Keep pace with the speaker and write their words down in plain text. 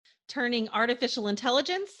turning artificial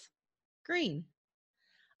intelligence green.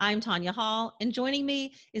 I'm Tanya Hall, and joining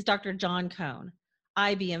me is Dr. John Cohn,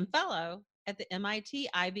 IBM Fellow at the MIT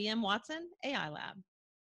IBM Watson AI Lab.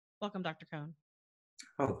 Welcome, Dr. Cohn.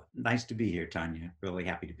 Oh, nice to be here, Tanya. Really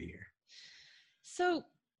happy to be here. So,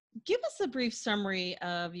 give us a brief summary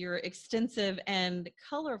of your extensive and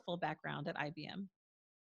colorful background at IBM.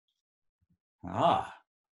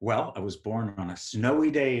 Well, I was born on a snowy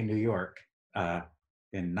day in New York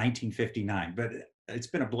in 1959, but it's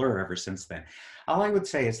been a blur ever since then. All I would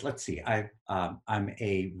say is, let's see, I'm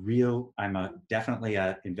definitely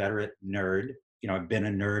a inveterate nerd. You know, I've been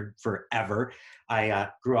a nerd forever. I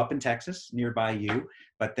grew up in Texas, nearby you,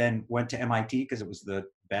 but then went to MIT because it was the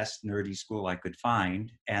best nerdy school I could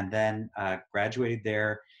find, and then graduated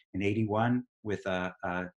there in '81 with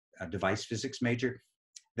a device physics major,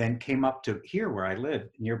 then came up to here where I live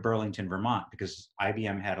near Burlington, Vermont, because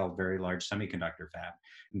IBM had a very large semiconductor fab.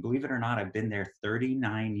 And believe it or not, I've been there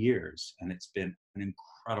 39 years, and it's been an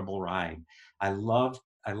incredible ride. I love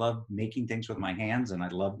making things with my hands, and I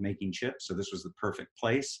love making chips. So this was the perfect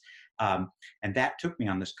place. And that took me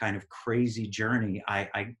on this kind of crazy journey.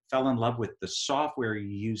 I fell in love with the software you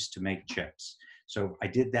use to make chips. So I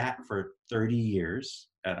did that for 30 years.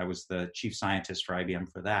 I was the chief scientist for IBM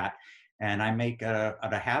for that. And I make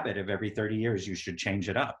a habit of every 30 years, you should change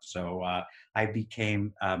it up. So I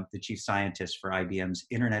became the chief scientist for IBM's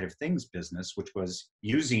Internet of Things business, which was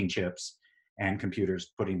using chips and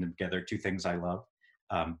computers, putting them together, two things I love.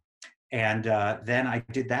 Then I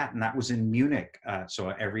did that, and that was in Munich. So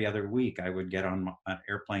every other week, I would get on an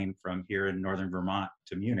airplane from here in northern Vermont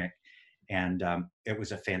to Munich, and it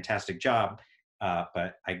was a fantastic job.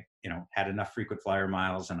 But I, had enough frequent flyer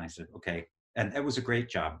miles, and I said, okay. And it was a great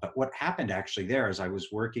job. But what happened actually there is I was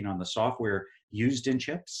working on the software used in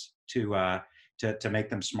chips to make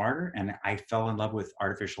them smarter, and I fell in love with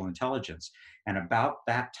artificial intelligence. And about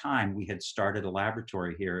that time, we had started a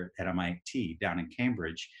laboratory here at MIT down in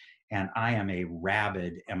Cambridge, and I am a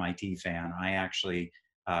rabid MIT fan. I actually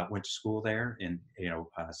went to school there in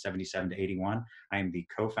 77 to 81. I am the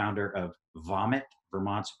co-founder of Vomit,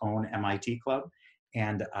 Vermont's own MIT club,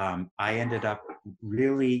 and I ended up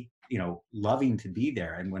really loving to be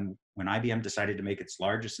there. And when IBM decided to make its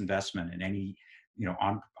largest investment in any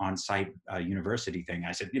on-site university thing,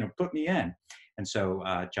 I said, put me in. And so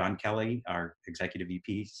John Kelly, our executive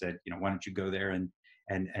VP, said, why don't you go there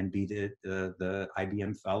and be the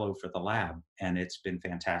IBM fellow for the lab? And it's been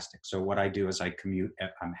fantastic. So what I do is I commute.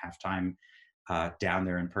 I'm half-time down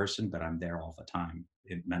there in person, but I'm there all the time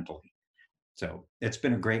mentally. So it's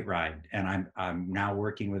been a great ride. And I'm now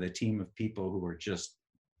working with a team of people who are just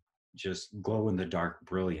glow in the dark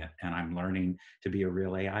brilliant, and I'm learning to be a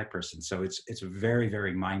real AI person. So it's a very,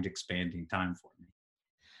 very mind expanding time for me.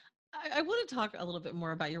 I want to talk a little bit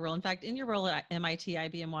more about your role. In fact, in your role at MIT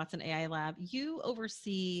IBM Watson AI Lab, you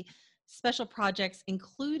oversee special projects,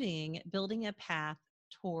 including building a path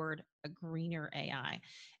toward a greener AI.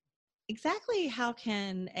 Exactly how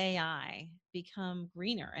can AI become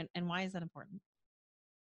greener, and why is that important?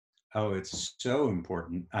 Oh, it's so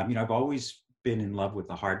important. I've always been in love with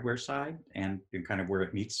the hardware side and kind of where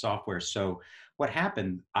it meets software. So what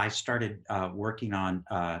happened, I started working on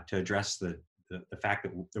to address the fact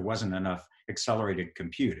that there wasn't enough accelerated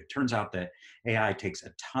compute. It turns out that AI takes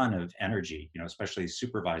a ton of energy, especially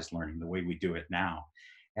supervised learning, the way we do it now.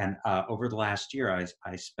 And over the last year,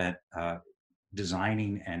 I spent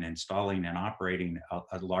designing and installing and operating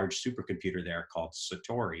a large supercomputer there called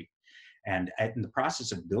Satori. And in the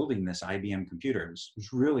process of building this IBM computer, it was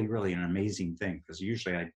really, really an amazing thing, because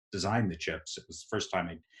usually I designed the chips. It was the first time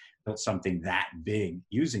I built something that big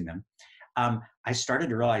using them. I started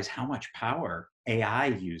to realize how much power AI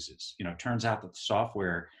uses. It turns out that the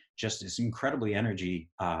software just is incredibly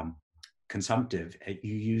energy consumptive.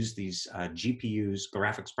 You use these GPUs,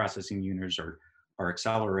 graphics processing units, or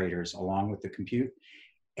accelerators along with the compute.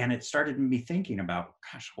 And it started me thinking about,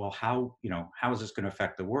 gosh, well, how is this going to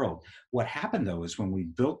affect the world? What happened, though, is when we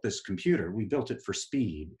built this computer, we built it for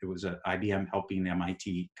speed. It was IBM helping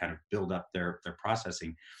MIT kind of build up their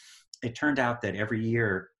processing. It turned out that every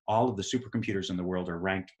year, all of the supercomputers in the world are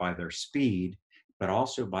ranked by their speed, but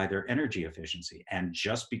also by their energy efficiency. And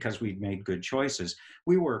just because we'd made good choices,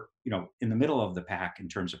 we were, in the middle of the pack in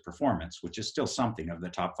terms of performance, which is still something of the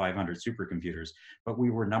top 500 supercomputers, but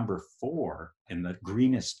we were number 4 in the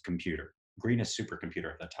greenest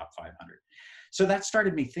supercomputer of the top 500. So that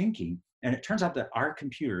started me thinking, and it turns out that our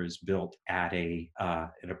computer is built at a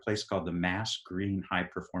place called the Mass Green High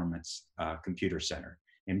Performance Computer Center,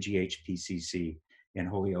 MGHPCC. in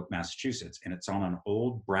Holyoke, Massachusetts. And it's on an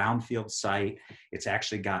old brownfield site. It's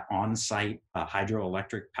actually got on-site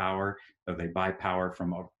hydroelectric power. So they buy power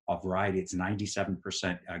from a variety. It's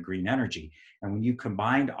 97% green energy. And when you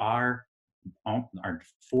combined our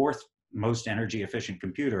fourth most energy efficient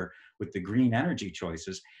computer with the green energy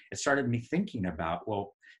choices, it started me thinking about,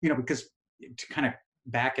 well, because to kind of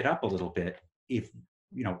back it up a little bit, if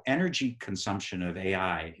energy consumption of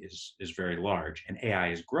AI is very large, and AI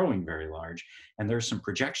is growing very large, and there's some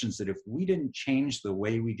projections that if we didn't change the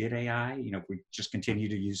way we did AI, if we just continue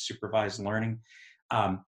to use supervised learning,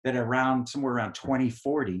 that somewhere around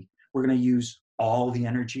 2040, we're going to use all the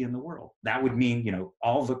energy in the world. That would mean,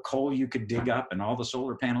 all the coal you could dig up and all the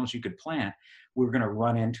solar panels you could plant, we're going to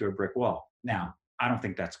run into a brick wall. Now, I don't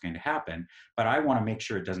think that's going to happen, but I want to make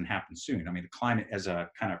sure it doesn't happen soon. I mean, the climate, as a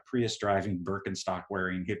kind of Prius driving, Birkenstock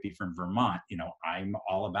wearing hippie from Vermont, I'm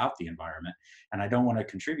all about the environment, and I don't want to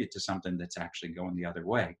contribute to something that's actually going the other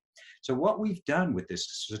way. So what we've done with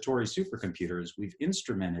this Satori supercomputer is we've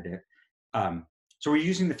instrumented it. So we're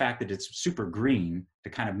using the fact that it's super green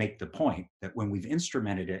to kind of make the point that when we've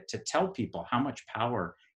instrumented it to tell people how much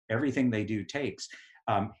power everything they do takes,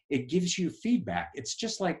 it gives you feedback. It's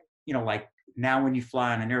just like now when you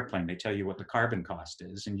fly on an airplane, they tell you what the carbon cost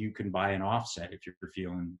is, and you can buy an offset if you're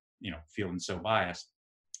feeling so biased.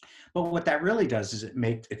 But what that really does is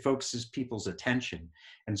it focuses people's attention.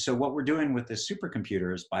 And so what we're doing with this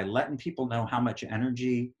supercomputer is by letting people know how much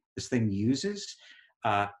energy this thing uses,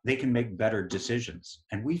 they can make better decisions.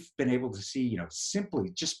 And we've been able to see, simply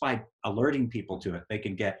just by alerting people to it, they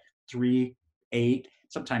can get 3, 8,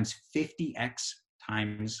 sometimes 50x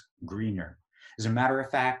times greener. As a matter of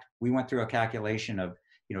fact, we went through a calculation of,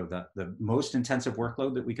 the most intensive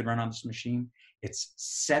workload that we could run on this machine. It's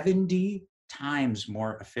 70 times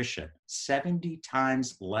more efficient, 70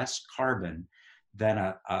 times less carbon than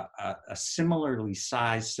a similarly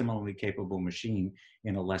sized, similarly capable machine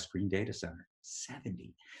in a less green data center.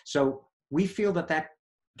 70. So we feel that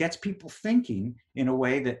gets people thinking in a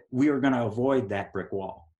way that we are going to avoid that brick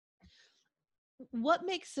wall. What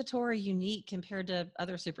makes Satori unique compared to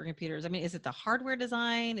other supercomputers? I mean, is it the hardware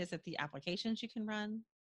design? Is it the applications you can run?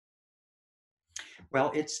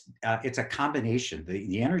 Well, it's a combination.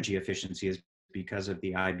 The energy efficiency is because of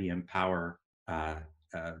the IBM Power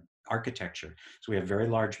architecture. So we have very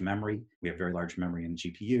large memory. We have very large memory in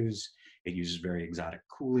GPUs. It uses very exotic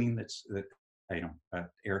cooling.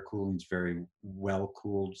 Air cooling is very well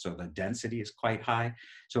cooled, so the density is quite high.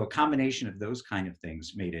 So a combination of those kind of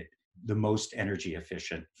things made it the most energy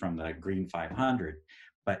efficient from the Green 500.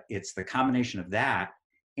 But it's the combination of that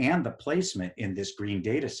and the placement in this green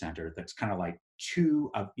data center that's kind of like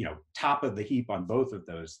top of the heap on both of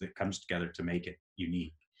those that comes together to make it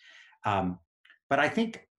unique. But I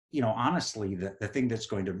think, honestly, the thing that's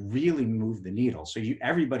going to really move the needle, so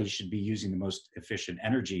everybody should be using the most efficient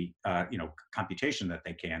energy, computation that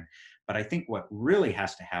they can. But I think what really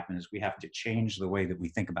has to happen is we have to change the way that we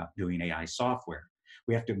think about doing AI software.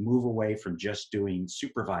 We have to move away from just doing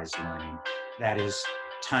supervised learning. That is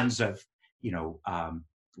tons of,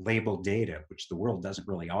 labeled data, which the world doesn't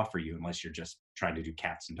really offer you unless you're just trying to do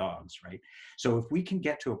cats and dogs, right? So if we can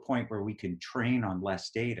get to a point where we can train on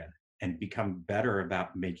less data and become better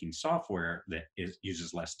about making software that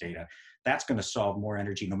uses less data, that's going to solve more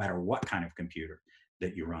energy no matter what kind of computer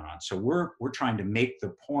that you run on. So we're trying to make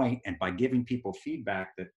the point, and by giving people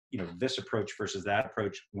feedback that, this approach versus that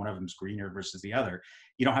approach, one of them's greener versus the other,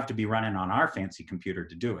 you don't have to be running on our fancy computer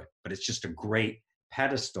to do it, but it's just a great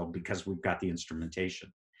pedestal because we've got the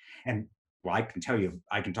instrumentation. And well, I can tell you,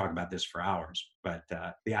 I can talk about this for hours, but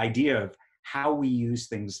the idea of how we use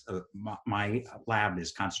things, my lab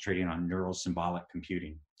is concentrating on neural symbolic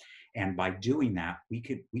computing. And by doing that, we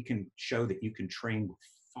can show that you can train with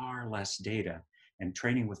far less data, and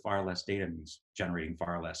training with far less data means generating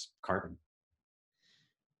far less carbon.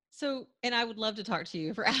 So, and I would love to talk to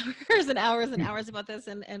you for hours and hours and hours about this,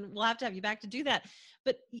 and we'll have to have you back to do that.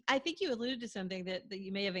 But I think you alluded to something that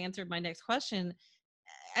you may have answered my next question.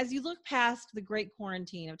 As you look past the great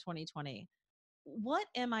quarantine of 2020, what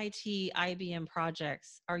MIT IBM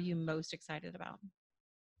projects are you most excited about?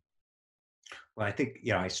 Well, I think,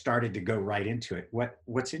 I started to go right into it.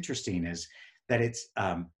 What's interesting is that it's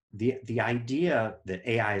the idea that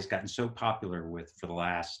AI has gotten so popular for the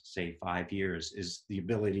last, say, 5 years is the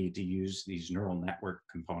ability to use these neural network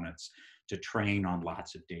components to train on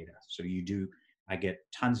lots of data. So I get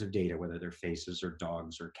tons of data, whether they're faces or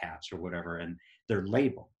dogs or cats or whatever, and they're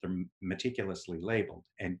labeled, they're meticulously labeled.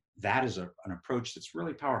 And that is an approach that's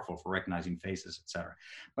really powerful for recognizing faces, et cetera.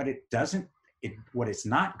 But it doesn't what it's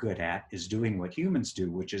not good at is doing what humans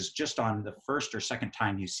do, which is just on the first or second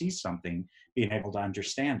time you see something, being able to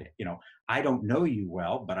understand it. I don't know you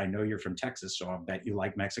well, but I know you're from Texas, so I'll bet you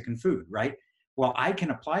like Mexican food, right? Well, I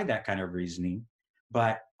can apply that kind of reasoning,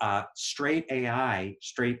 but straight AI,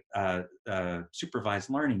 straight supervised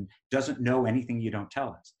learning doesn't know anything you don't tell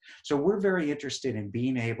us. So we're very interested in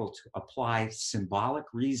being able to apply symbolic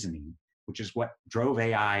reasoning, which is what drove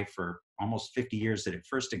AI for almost 50 years that it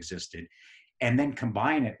first existed, and then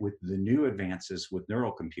combine it with the new advances with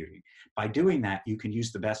neural computing. By doing that, you can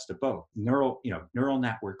use the best of both. Neural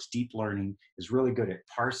networks, deep learning is really good at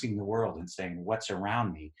parsing the world and saying what's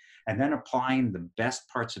around me, and then applying the best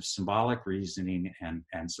parts of symbolic reasoning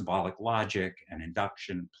and symbolic logic and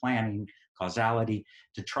induction, planning, causality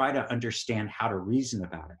to try to understand how to reason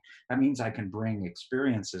about it. That means I can bring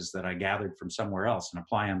experiences that I gathered from somewhere else and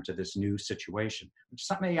apply them to this new situation, which is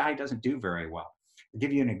something AI doesn't do very well. I'll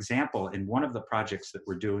give you an example. In one of the projects that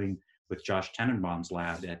we're doing with Josh Tenenbaum's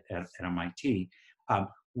lab at MIT,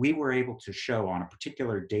 we were able to show on a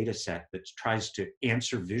particular data set that tries to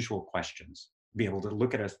answer visual questions, be able to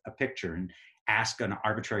look at a picture and ask an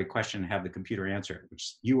arbitrary question and have the computer answer it,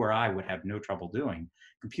 which you or I would have no trouble doing.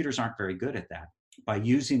 Computers aren't very good at that. By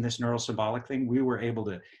using this neural symbolic thing, we were able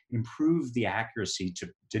to improve the accuracy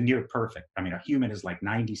to near perfect. I mean, a human is like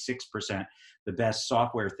 96%. The best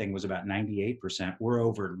software thing was about 98%. We're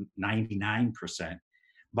over 99%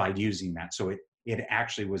 by using that. So it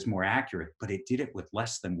actually was more accurate, but it did it with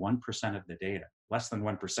less than 1% of the data, less than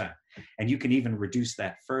 1%. And you can even reduce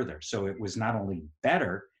that further. So it was not only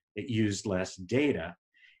better, it used less data.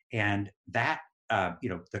 And that,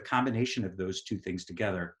 the combination of those two things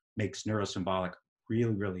together makes neurosymbolic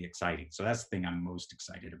really, really exciting. So that's the thing I'm most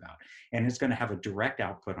excited about. And it's going to have a direct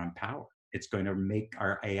output on power. It's going to make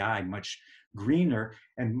our AI much greener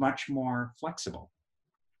and much more flexible.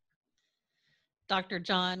 Dr.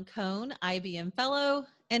 John Cohn, IBM Fellow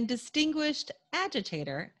and Distinguished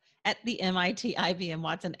Agitator at the MIT IBM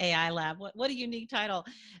Watson AI Lab. What a unique title.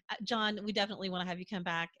 John, we definitely want to have you come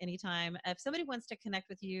back anytime. If somebody wants to connect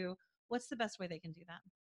with you, what's the best way they can do that?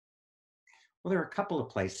 Well, there are a couple of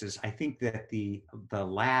places. I think that the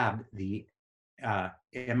lab, the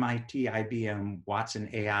MIT IBM Watson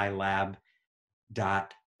AI Lab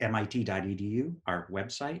 .mit.edu, our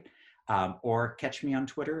website, or catch me on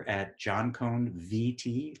Twitter at John Cohn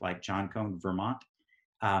VT, like John Cohn Vermont,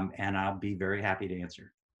 and I'll be very happy to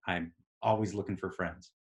answer. I'm always looking for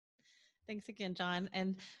friends. Thanks again, John.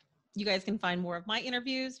 And you guys can find more of my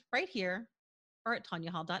interviews right here or at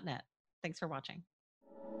tanyahall.net. Thanks for watching.